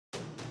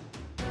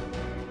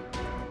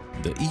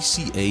The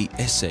ECA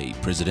SA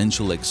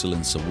Presidential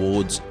Excellence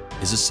Awards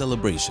is a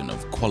celebration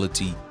of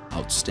quality,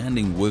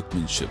 outstanding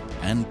workmanship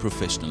and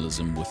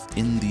professionalism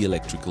within the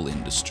electrical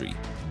industry.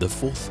 The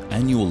fourth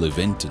annual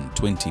event in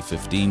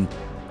 2015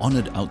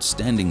 honored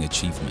outstanding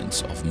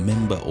achievements of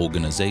member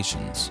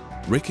organizations,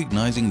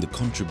 recognizing the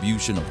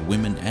contribution of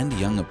women and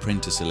young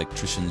apprentice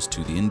electricians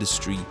to the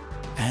industry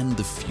and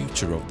the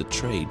future of the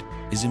trade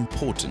is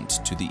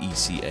important to the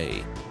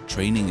ECA.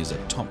 Training is a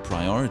top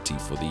priority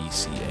for the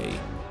ECA.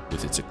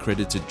 With its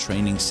accredited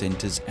training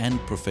centers and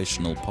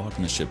professional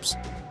partnerships,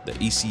 the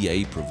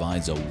ECA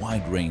provides a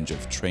wide range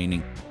of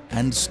training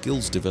and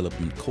skills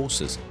development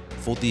courses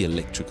for the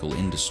electrical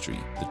industry.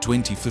 The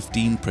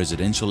 2015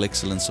 Presidential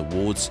Excellence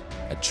Awards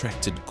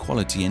attracted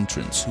quality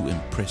entrants who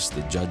impressed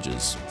the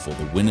judges. For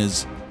the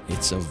winners,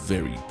 it's a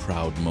very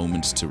proud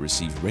moment to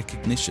receive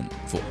recognition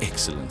for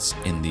excellence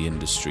in the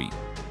industry.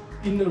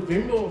 In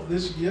November of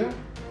this year,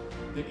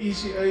 the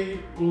ECA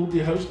will be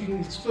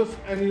hosting its 5th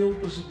annual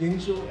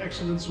Presidential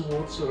Excellence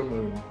Awards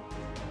ceremony.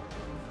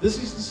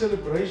 This is the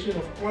celebration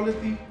of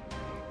quality,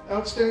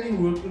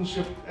 outstanding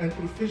workmanship and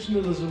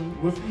professionalism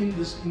within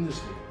this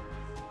industry.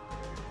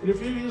 In a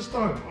few years'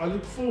 time, I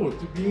look forward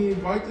to being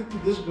invited to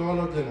this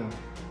gala dinner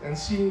and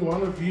seeing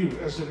one of you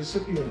as a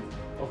recipient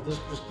of this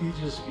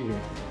prestigious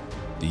event.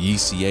 The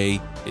ECA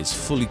is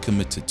fully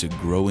committed to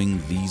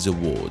growing these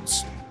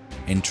awards.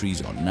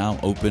 Entries are now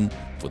open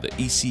for the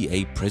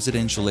ECA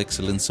Presidential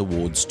Excellence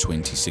Awards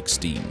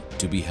 2016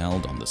 to be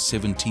held on the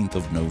 17th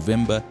of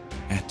November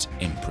at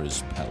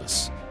Emperor's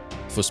Palace.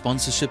 For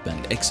sponsorship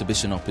and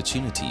exhibition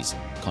opportunities,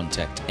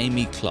 contact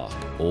Amy Clark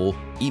or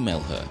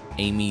email her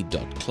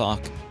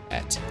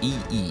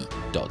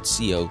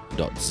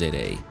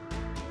amy.clark@ee.co.za.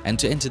 And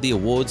to enter the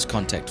awards,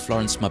 contact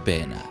Florence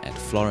Mabena at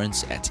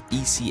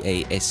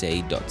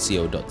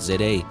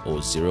florence@ecasa.co.za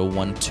or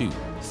 012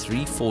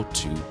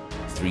 342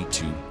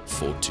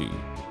 3242.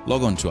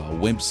 Log on to our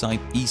website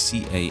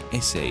ecasa.co.za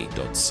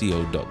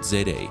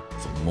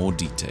for more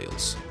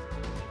details.